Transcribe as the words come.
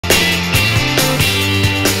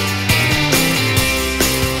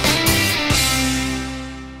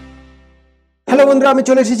Hello বন্ধুরা, আমি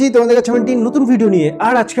চলে এসেছি তোমাদের কাছে একটি নতুন ভিডিও নিয়ে।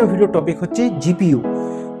 আর আজকের ভিডিওর টপিক হচ্ছে জিপিইউ।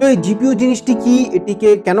 তো এই জিপিইউ জিনিসটি কি, এটিকে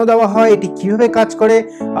কেন দেওয়া হয়, এটি কিভাবে কাজ করে,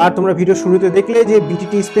 আর তোমরা ভিডিও শুরুতে দেখলে যে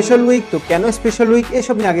বিটিটি স্পেশাল উইক, তো কেন স্পেশাল উইক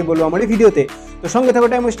এসব নিয়ে আগে বলবো আমার এই ভিডিওতে। তো সঙ্গে থাকো,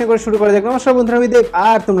 টাইম ওয়েস্ট না করে শুরু করে দেখো। নমস্কার বন্ধুরা, আমি দেব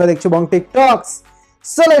আর তোমরা দেখছো বং take Tux.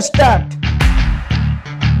 So let's start.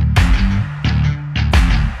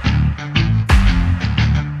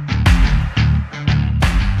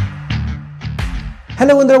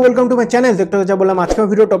 Hello বন্ধুরা, ওয়েলকাম টু মাই চ্যানেল। দেখতে যা বললাম, আজকের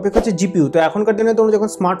ভিডিও টপিক হচ্ছে জিপিইউ। তো এখনকার দিনে তোমরা যখন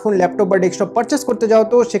স্মার্টফোন, ল্যাপটপ বা ডেস্কটপ পারচেস করতে যাও,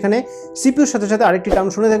 তো সেখানে সিপিইউর সাথে সাথে আরেকটি টার্ম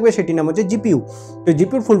শুনে থাকবে, সেটির নাম হচ্ছে জিপিইউ। তো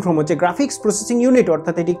জিপিইউর ফুল ফর্ম হচ্ছে গ্রাফিক্স প্রসেসিং ইউনিট,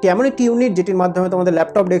 অর্থাৎ এটি একটি এমন একটি ইউনিট যেটির মাধ্যমে তোমাদের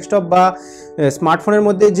ল্যাপটপ, ডেস্কটপ বা স্মার্টফোনের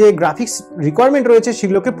মধ্যে যে গ্রাফিক্স রিকোয়ারমেন্ট রয়েছে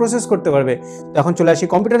সেগুলোকে প্রসেস করতে পারবে। তো এখন চলে আসি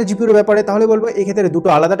কম্পিউটারের জিপিইউর ব্যাপারে। তাহলে বলবো এক্ষেত্রে দুটো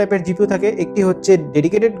আলাদা টাইপের জিপিইউ থাকে, একটি হচ্ছে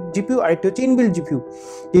ডেডিকেটেড জিপিইউ আর একটি হচ্ছে ইনবিল্ট জিপিইউ।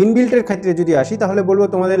 ইনবিল্টের ক্ষেত্রে যদি আসি তাহলে বলবো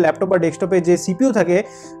তোমাদের ল্যাপটপ বা ডেস্কটপে যে সিপিইউ থাকে,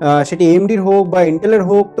 সেটি এমডির হোক বা ইন্টেলের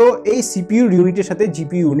হোক, তো এই সিপিইউ ইউনিটের সাথে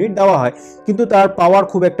জিপিইউ ইউনিট দেওয়া হয়, কিন্তু তার পাওয়ার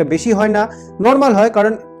খুব একটা বেশি হয় না, নর্মাল হয়।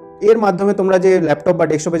 কারণ এর মাধ্যমে তোমরা যে ল্যাপটপ বা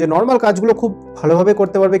ডেস্কটপে যে নর্মাল কাজগুলো খুব ভালোভাবে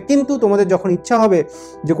করতে পারবে, কিন্তু তোমাদের যখন ইচ্ছা হবে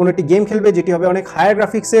যে কোনো একটি গেম খেলবে যেটি হবে অনেক হায়ার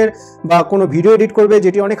গ্রাফিক্সের, বা কোনো ভিডিও এডিট করবে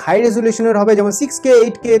যেটি অনেক হাই রেজলিউশনের হবে, যেমন 6K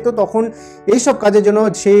 8K, তো তখন এইসব কাজের জন্য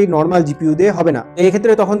সেই নর্মাল জিপিইউ দিয়ে হবে না। এই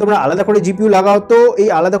ক্ষেত্রে তখন তোমরা আলাদা করে জিপিইউ লাগাও। তো এই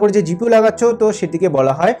আলাদা করে যে জিপিইউ লাগাচ্ছ, তো সেটিকে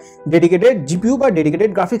বলা হয় ডেডিকেটেড জিপিইউ বা ডেডিকেটেড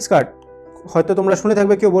গ্রাফিক্স কার্ড। হয়তো তোমরা শুনে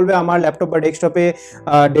থাকবে, কেউ বলবে আমার ল্যাপটপ বা ডেস্কটপে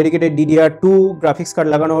ডেডিকেটেড DDR2 গ্রাফিক্স কার্ড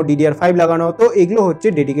লাগানো, DDR5 লাগানো, তো এগুলো হচ্ছে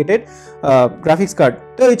ডেডিকেটেড গ্রাফিক্স কার্ড।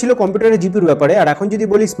 তো এই ছিল কম্পিউটারের জিপিইউর ব্যাপারে। আর এখন যদি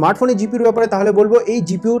বলি স্মার্টফোনের জিপিইউর ব্যাপারে, তাহলে বলবো এই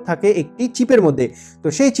জিপিইউ থাকে একটি চিপের মধ্যে। তো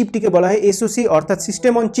সেই চিপটিকে বলা হয় এসওসি, অর্থাৎ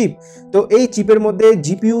সিস্টেম অন চিপ। তো এই চিপের মধ্যে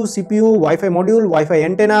GPU, CPU, wifi module, wifi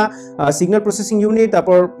antenna, signal processing unit,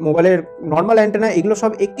 তারপর মোবাইলের নর্মাল অ্যান্টেনা, এগুলো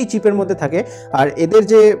সব একটি চিপের মধ্যে থাকে। আর এদের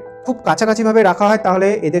যে খুব কাছাকাছিভাবে রাখা হয়, তাহলে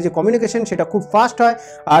এদের যে কমিউনিকেশন সেটা খুব ফাস্ট হয়,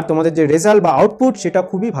 আর তোমাদের যে রেজাল্ট বা আউটপুট সেটা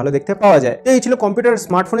খুবই ভালো দেখতে পাওয়া যায়। তো এই ছিল কম্পিউটার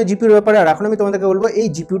স্মার্টফোনের জিপিইউর ব্যাপারে। আর এখন আমি তোমাদেরকে বলবো এই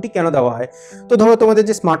জিপিইউটি কেন দেওয়া হয়। তো ধরো তোমাদের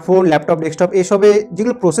যে স্মার্টফোন, ল্যাপটপ, ডেস্কটপ এসবে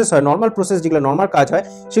যেগুলো প্রসেস হয়, নর্মাল প্রসেস, যেগুলো নর্মাল কাজ হয়,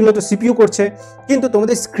 সেগুলো তো সিপিইউ করছে। কিন্তু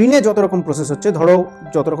তোমাদের স্ক্রিনে যত রকম প্রসেস হচ্ছে, ধরো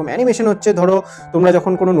যত রকম অ্যানিমেশন হচ্ছে, ধরো তোমরা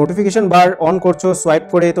যখন কোনো নোটিফিকেশন বার অন করছো সোয়াইপ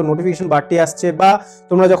করে, তো নোটিফিকেশন বারটি আসছে, বা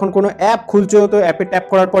তোমরা যখন কোনো অ্যাপ খুলছো, তো অ্যাপে ট্যাপ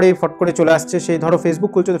করার পরে ফট করে চলে আসছে, সেই ধরো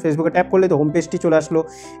ফেসবুক খুলছো, তো ফেসবুকে ট্যাপ করলে তো হোম পেজটি চলে আসলো।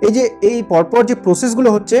 এই যে এই পরপর যে প্রসেসগুলো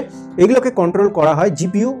হচ্ছে, এগুলোকে কন্ট্রোল করা হয়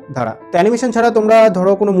জিপিইউ দ্বারা। তো অ্যানিমেশন ছাড়া তোমরা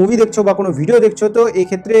ধরো কোনো মুভি দেখছো বা কোনো ভিডিও দেখছো, তো এই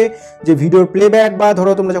ক্ষেত্রে যে ভিডিওর প্লেব্যাক, বা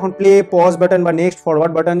ধরো তোমরা যখন প্লে, পজ বাটন বা নেক্সট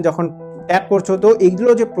ফরওয়ার্ড বাটন যখন ট্যাপ করছো, তো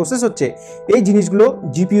এইগুলো যে প্রসেস হচ্ছে এই জিনিসগুলো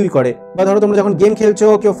জিপিইউ করে। বা ধরো তোমরা যখন গেম খেলছো,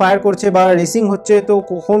 কেউ ফায়ার করছে বা রেসিং হচ্ছে, তো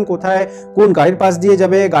কখন কোথায় কোন গাড়ির পাশ দিয়ে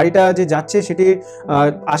যাবে, গাড়িটা যে যাচ্ছে সেটির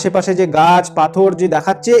আশেপাশে যে গাছ পাথর যে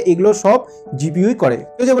দেখাচ্ছে, এগুলো সব জিপিইউ করে।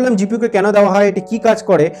 তো যে বললাম জিপিইউকে কেন দেওয়া হয়, এটি কি কাজ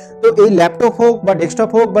করে, তো এই ল্যাপটপ হোক বা ডেস্কটপ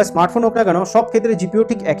হোক বা স্মার্টফোন হোক না কেন, সব ক্ষেত্রে জিপিইউ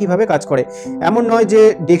ঠিক একইভাবে কাজ করে। এমন নয় যে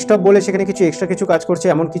ডেস্কটপ বলে সেখানে কিছু এক্সট্রা কিছু কাজ করছে,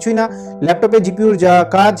 এমন কিছুই না। ল্যাপটপে জিপিইউর যা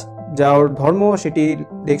কাজ, যার ধর্ম, সেটি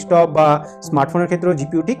ডেস্কটপ বা স্মার্টফোনের ক্ষেত্রেও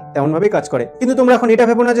জিপিইউ ঠিক তেমনভাবেই কাজ করে। কিন্তু তোমরা এখন এটা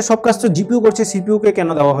ভেবো না যে সব কাজ তো জিপিইউ করছে, সিপিইউকে কেন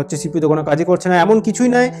দেওয়া হচ্ছে, সিপিইউ তো কোনো কাজই করছে না, এমন কিছুই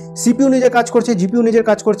নয়। সিপিইউ নিজে কাজ করছে, জিপিইউ নিজের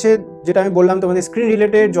কাজ করছে। যেটা আমি বললাম, তোমাদের স্ক্রিন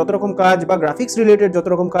রিলেটেড যত রকম কাজ বা গ্রাফিক্স রিলেটেড যত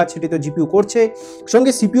রকম কাজ, সেটি তো জিপিইউ করছে,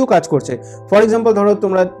 সঙ্গে সিপিইউ কাজ করছে। ফর এক্সাম্পল ধরো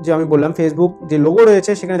তোমরা যে আমি বললাম ফেসবুক যে লোগো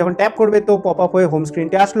রয়েছে, সেখানে যখন ট্যাপ করবে তো পপ আপ হয়ে হোম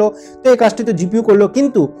স্ক্রিনটা আসলো, তো এই কাজটি তো জিপিইউ করলো।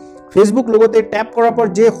 কিন্তু ফেসবুক লোগোতে ট্যাপ করার পর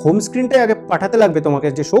যে হোম স্ক্রিনটাই আগে পাঠাতে লাগবে, তোমাকে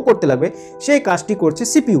যে শো করতে লাগবে, সেই কাজটি করছে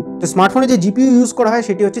সিপিইউ। তো স্মার্টফোনে যে জিপিইউ ইউজ করা হয়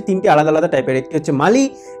সেটি হচ্ছে তিনটি আলাদা আলাদা টাইপের। একটি হচ্ছে মালি,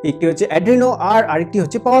 একটি হচ্ছে অ্যাড্রিনো, আর আরেকটি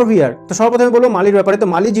হচ্ছে পাওয়ার ভিআর। তো সর্বপ্রথমে বলবো মালির ব্যাপারে। তো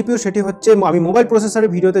মালি জিপিইউ সেটি হচ্ছে, আমি মোবাইল প্রসেসরের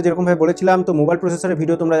ভিডিওতে যেরকম ভাবে বলেছিলাম, তো মোবাইল প্রসেসরের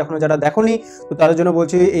ভিডিও তোমরা এখনো যারা দেখোনি, তো তাদের জন্য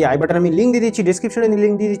বলছি এই আই বাটনে আমি লিঙ্ক দিয়ে দিচ্ছি, ডিসক্রিপশনে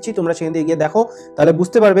লিঙ্ক দিয়ে দিচ্ছি, তোমরা সেখান থেকে গিয়ে দেখো, তাহলে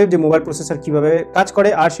বুঝতে পারবে যে মোবাইল প্রসেসর কিভাবে কাজ করে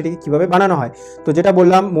আর সেটিকে কিভাবে বানানো হয়। তো যেটা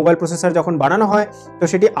বললাম, মোবাইল প্রসেসর যখন বানানো হয় তো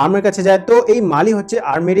সেটি আর্মের কাছে যায়। তো এই মালি হচ্ছে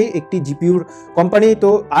আর্মেরই একটি জিপিইউর কোম্পানি। তো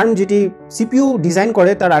আর্ম যেটি সিপিইউ ডিজাইন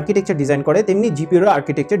করে, তার আর্কিটেকচার ডিজাইন করে, তেমনি জিপিইউর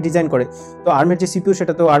আর্কিটেকচার ডিজাইন করে। তো আর্মের যে সিপিইউ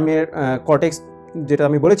সেটা তো আর্মের কর্টেক্স যেটা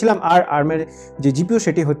আমি বলেছিলাম, আর আর্মের যে জিপিইউ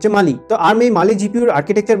সেটি হচ্ছে মালি। তো আর্ম এই মালি জিপিইউর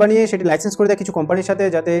আর্কিটেকচার বানিয়ে সেটি লাইসেন্স করে দেয় কিছু কোম্পানির সাথে,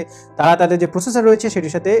 যাতে তারা তাদের যে প্রসেসর রয়েছে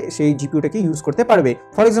সেটির সাথে সেই জিপিইউটাকে ইউজ করতে পারবে।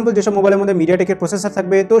 ফর এক্সাম্পল যেসব মোবাইলের মধ্যে মিডিয়াটেকের প্রসেসর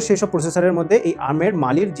থাকবে, তো সেসব প্রসেসরের মধ্যে এই আর্মের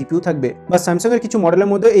মালির জিপিইউ থাকবে, বা স্যামসাং এর কিছু মডেলের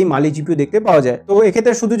মধ্যে এই মালি জিপিইউ দেখতে পাওয়া যায়। তো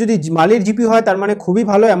এক্ষেত্রে শুধু যদি মালির জিপিইউ হয় তার মানে খুবই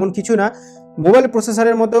ভালো, এমন কিছু না। মোবাইল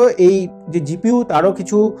প্রসেসরের মতো এই যে জিপিইউ তারও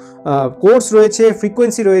কিছু কোর্স রয়েছে,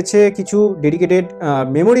 ফ্রিকোয়েন্সি রয়েছে, কিছু ডেডিকেটেড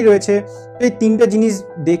মেমোরি রয়েছে। এই তিনটা জিনিস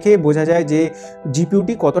দেখে বোঝা যায় যে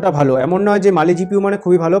জিপিইউটি কতটা ভালো। এমন নয় যে মালি জিপিইউ মানে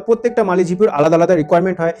খুবই ভালো, প্রত্যেকটা মালি জিপিইউর আলাদা আলাদা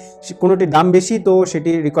রিকোয়ারমেন্ট হয়। কোনোটির দাম বেশি তো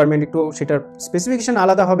সেটির রিকোয়ারমেন্ট একটু, সেটার স্পেসিফিকেশন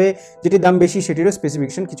আলাদা হবে, যেটির দাম বেশি সেটিরও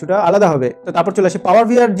স্পেসিফিকেশন কিছুটা আলাদা হবে। তো তারপর চলে আসে পাওয়ার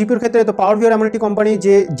ভিআর জিপিইউর ক্ষেত্রে। তো পাওয়ার ভিআর এমন একটি কোম্পানি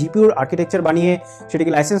যে জিপিইউর আর্কিটেকচার বানিয়ে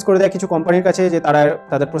সেটিকে লাইসেন্স করে দেয় কিছু কোম্পানির কাছে, যে তারা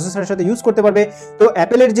তাদের প্রসেসরের সাথে ইউজ করতে পারবে। তো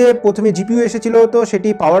অ্যাপেলের যে প্রথমে জিপিইউ এসেছিল তো সেটি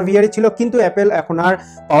পাওয়ার ভিআরই ছিল, কিন্তু অ্যাপেল এখন আর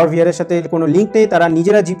পাওয়ার ভিআরের সাথে কোনো লিঙ্ক নেই, তারা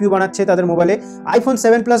নিজেরা জিপিইউ বানাচ্ছে তাদের মোবাইলে। আইফোন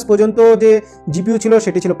 7 প্লাস পর্যন্ত যে জিপিইউ ছিল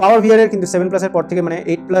সেটি ছিল পাওয়ার ভিআরের, কিন্তু 7 প্লাসের পর থেকে মানে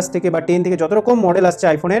 8 প্লাস থেকে বা 10 থেকে যত রকম মডেল আসছে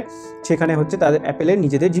আইফোনের, সেখানে হচ্ছে তাদের অ্যাপেলের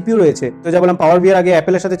নিজেদের জিপিইউ রয়েছে। তো যা বললাম পাওয়ার ভিআর আগে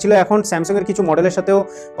অ্যাপেলের সাথে ছিল, এখন স্যামসাং এর কিছু মডেলের সাথেও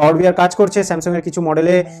পাওয়ার ভিআর কাজ করছে। স্যামসাং এর কিছু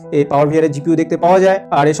মডেলে এই পাওয়ার ভিআরের জিপিইউ দেখতে পাওয়া যায়,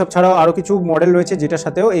 আর এসব ছাড়াও আরো কিছু মডেল রয়েছে যেটার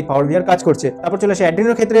সাথেও এই পাওয়ার ভিআর কাজ করছে। তারপর চলে আসে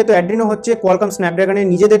অ্যাড্রিনোর ক্ষেত্রে। তো অ্যাড্রিনো হচ্ছে কোয়ালকম স্ন্যাপড্রাগনের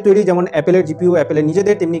নিজেদের তৈরি, যেমন অ্যাপেলের জিপিইউ অ্যাপেলের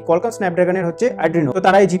নিজেদের, তেমনি কোয়ালকম স্ন্যাপড্রাগনের হচ্ছে অ্যাড্রিনো। তো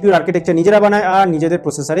তারা এই জিপিইউর আর্কিটেকচার নিজেরা বানায় আর নিজেদের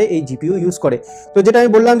প্রসেসরে এই জিপিইউ ইউজ করে। তো যেটা আমি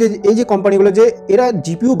বললাম যে এই যে কোম্পানিগুলো, যে এরা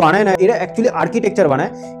জিপিইউ বানায় না, এরা অ্যাকচুয়ালি আর্কিটেকচার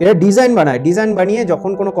বানায়, এরা ডিজাইন বানায়। ডিজাইন বানিয়ে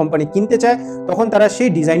যখন কোনো কোম্পানি কিনতে চায় তখন তারা সেই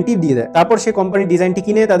ডিজাইনটি দিয়ে দেয়, তারপর সেই কোম্পানি ডিজাইনটি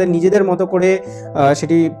কিনে তাদের নিজেদের মতো করে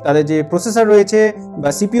সেটি তাদের যে প্রসেসর রয়েছে বা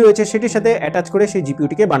সিপিইউ রয়েছে সেটির সাথে অ্যাটাচ করে সেই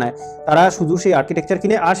জিপিইউটিকে বানায়। তারা শুধু সেই আর্কিটেকচার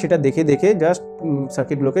কিনে আর সেটা দেখে দেখে জাস্ট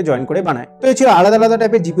সার্কিটগুলোকে জয়েন করে বানায়। তো এই ছিল আলাদা আলাদা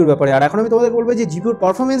টাইপের জিপিইউর ব্যাপারে। আর এখন আমি তোমাদের বলবো যে জিপিইউর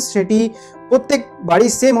পারফরমেন্স সেটি প্রত্যেক বাড়ি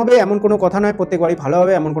সেম হবে এমন কোনো কথা নয়, প্রত্যেক বাড়ি ভালো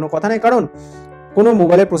হবে এমন কোনো কথা নেই, কারণ কোনো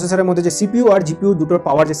মোবাইলের প্রসেসরের মধ্যে যে সিপিইউ আর জিপিইউ দুটোর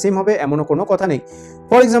পাওয়ার যে সেম হবে এমনও কোনো কথা নেই।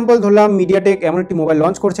 ফর এক্সাম্পল ধরলাম মিডিয়াটেক এমন একটি মোবাইল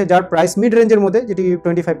লঞ্চ করছে যার প্রাইস মিড রেঞ্জের মধ্যে, যেটি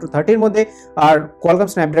 25 to 30 মধ্যে, আর কোয়ালকম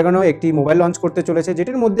স্ন্যাপড্রাগনও একটি মোবাইল লঞ্চ করতে চলেছে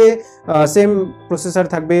যেটির মধ্যে সেম প্রসেসর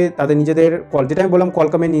থাকবে, তাদের নিজেদের যেটা আমি বললাম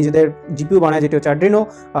কোয়ালকমের নিজেদের জিপিইউ বানায় যেটি হচ্ছে অ্যাড্রিনো,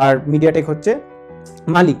 আর মিডিয়াটেক হচ্ছে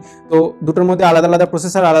মালি। তো দুটোর মধ্যে আলাদা আলাদা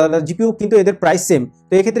প্রসেসর, আলাদা আলাদা জিপিইউ, কিন্তু এদের প্রাইস সেম।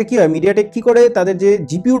 তো এক্ষেত্রে কি হয়, মিডিয়াটেক কি করে তাদের যে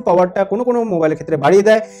জিপিইউর পাওয়ারটা কোনো কোনো মোবাইলের ক্ষেত্রে বাড়িয়ে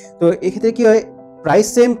দেয়। তো এক্ষেত্রে কি হয়, প্রাইস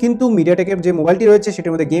সেম কিন্তু মিডিয়াটেকের যে মোবাইলটি রয়েছে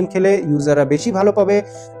সেটার মধ্যে গেম খেলে ইউজাররা বেশি ভালো পাবে,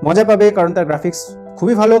 মজা পাবে, কারণ তার গ্রাফিক্স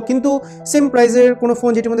খুবই ভালো। কিন্তু সেম প্রাইসের কোনো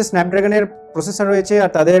ফোন যেটির মধ্যে স্ন্যাপড্রাগনের প্রসেসর রয়েছে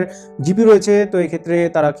আর তাদের জিপি রয়েছে, তো এক্ষেত্রে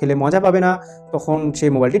তারা খেলে মজা পাবে না, তখন সেই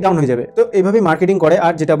মোবাইলটি ডাউন হয়ে যাবে। তো এইভাবেই মার্কেটিং করে।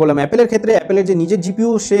 আর যেটা বললাম অ্যাপেলের ক্ষেত্রে, অ্যাপেলের যে নিজের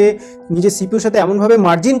জিপিইউ সে নিজের সিপিইউর সাথে এমনভাবে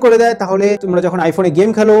মার্জিন করে দেয় তাহলে তোমরা যখন আইফোনে গেম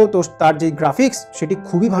খেলো তো তার যে গ্রাফিক্স সেটি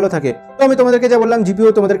খুবই ভালো থাকে। তো আমি তোমাদেরকে যা বললাম জিপিইউ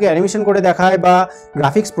তোমাদেরকে অ্যানিমেশন করে দেখায় বা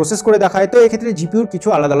গ্রাফিক্স প্রসেস করে দেখায়, তো এক্ষেত্রে জিপিইউর কিছু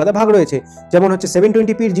আলাদা আলাদা ভাগ রয়েছে, যেমন হচ্ছে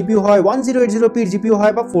 720p জিপিইউ হয়, 1080p জিপিইউ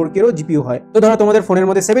হয় বা 4K জিপিইউ হয়। তো ধরো তোমাদের ফোনের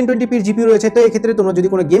মধ্যে 720p জিপিইউ রয়েছে, তো এক্ষেত্রে তোমরা যদি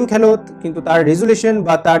কোনো গেম খেলো কিন্তু তার রেজুলেশন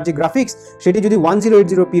বা তার যে গ্রাফিক্স সেটি যদি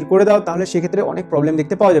 1080p করে দাও তাহলে সেক্ষেত্রে অনেক প্রবলেম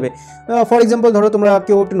দেখতে পাওয়া যাবে। ফর এক্সাম্পল ধরো তোমরা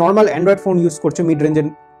কেউ একটু নর্মাল অ্যান্ড্রয়েড ফোন ইউজ করছো, মিড রেঞ্জের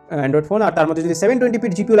অ্যান্ড্রয়েড ফোন, আর তার মধ্যে যদি 720p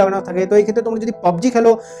জিপিইউ লাগানো থাকে, তো এই ক্ষেত্রে তোমরা যদি পাবজি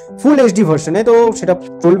খেলো ফুল এইচডি ভার্সনে তো সেটা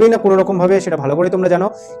চলবেই না কোনো রকম ভাবে, সেটা ভালো করে তোমরা জানো।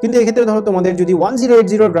 কিন্তু এই ক্ষেত্রে ধরো তোমাদের যদি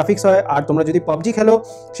 1080 গ্রাফিক্স হয় আর তোমরা যদি পাবজি খেলো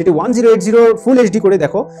সেটি 1080 ফুল এইচডি করে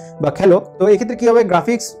দেখো বা খেলো, তো এই ক্ষেত্রে কি হবে,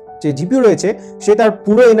 গ্রাফিক্স যে জিপিইউ রয়েছে সে তার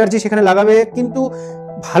পুরো এনার্জি সেখানে লাগাবে, কিন্তু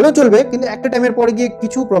ভালো চলবে, কিন্তু একটা টাইমের পরে গিয়ে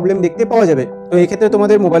কিছু প্রবলেম দেখতে পাওয়া যাবে। তো এই ক্ষেত্রে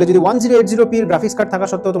তোমাদের মোবাইলে যদি 1080p গ্রাফিক্স কার্ড থাকা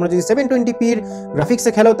সত্ত্বেও তোমরা যদি 720p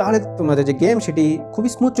গ্রাফিক্সে খেলো তাহলে তোমাদের যে গেম সেটি খুবই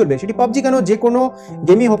স্মুথ চলবে। সেটি পাবজি কেন, যে কোনো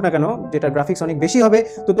গেমই হোক না কেন যেটা গ্রাফিক্স অনেক বেশি হবে,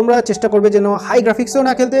 তো তোমরা চেষ্টা করবে যেন হাই গ্রাফিক্সও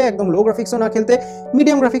না খেলতে, একদম লো গ্রাফিক্সও না খেলতে,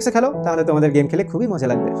 মিডিয়াম গ্রাফিক্সে খেলো, তাহলে তোমাদের গেম খেলে খুবই মজা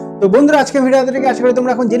লাগবে। তো বন্ধুরা আজকে ভিডিও থেকে আশা করি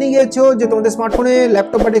তোমরা এখন জেনে গিয়েছো যে তোমাদের স্মার্টফোনে,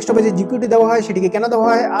 ল্যাপটপ বা ডেস্কটপে যে জিপিইউটি দেওয়া হয় সেটিকে কেন দেওয়া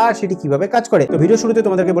হয় আর সেটি কিভাবে কাজ করে। তো ভিডিও শুরুতে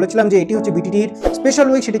তোমাদেরকে বলেছিলাম যে এটি হচ্ছে বিটিটির স্পেশাল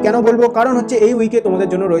উইক। সেটি কেন বলবো, কারণ হচ্ছে এই উইকে তোমাদের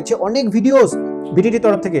জন্য রয়েছে অনেক ভিডিওস বিটিটির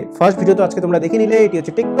তরফ থেকে। ফার্স্ট ভিডিও তো আজকে তোমরা দেখে নিলে, এটি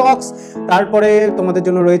হচ্ছে টিকটক্স, তারপরে তোমাদের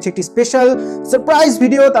জন্য রয়েছে একটি স্পেশাল সারপ্রাইজ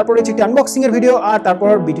ভিডিও, তারপরে রয়েছে একটি আনবক্সিং এর ভিডিও, আর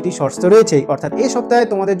তারপর বিটিটি শর্টস তো রয়েছেই। অর্থাৎ এই সপ্তাহে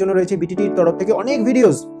তোমাদের জন্য রয়েছে বিটিটির তরফ থেকে অনেক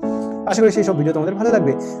ভিডিওস। আশা করি সেই সব ভিডিও তোমাদের ভালো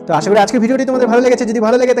লাগবে। তো আশা করি আজকের ভিডিওটি তোমাদের ভালো লেগেছে। যদি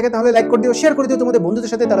ভালো লেগে থাকে তাহলে লাইক করে দিও, শেয়ার করে দিও তোমাদের বন্ধুদের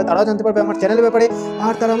সাথে, তারাও জানতে পারবে আমার চ্যানেলের ব্যাপারে,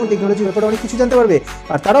 আর তারা আমার টেকনোলজির ব্যাপারে অনেক কিছু জানতে পারবে,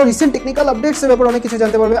 আর তারাও রিসেন্ট টেকনিক্যাল আপডেটসের ব্যাপারে অনেক কিছু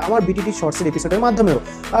জানতে পারবে আমার বিটিটি শর্টসের এপিসোডের মাধ্যমেও।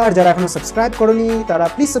 আর যারা এখনো সাবস্ক্রাইব করোনি তারা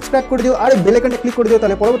প্লিজ সাবস্ক্রাইব করে দিও, আর বেল আইকনে ক্লিক করে দিও,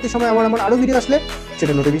 তাহলে পরবর্তী সময় আমার আরো ভিডিও আসলে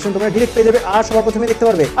সেটা নোটিফিকেশন তোমরা ডিরেক্ট পেয়ে যাবে আর সবার প্রথমে দেখতে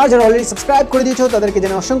পারবে। আর যারা অলরেডি সাবস্ক্রাইব করে দিয়েছো তাদেরকে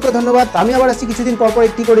জানাই অসংখ্য ধন্যবাদ। আমি আবার আসছি কিছুদিন পর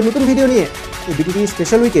একটি করে নতুন ভিডিও নিয়ে বিটিটি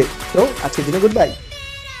স্পেশাল উইকে। তো আজকের দিনে গুড বাই।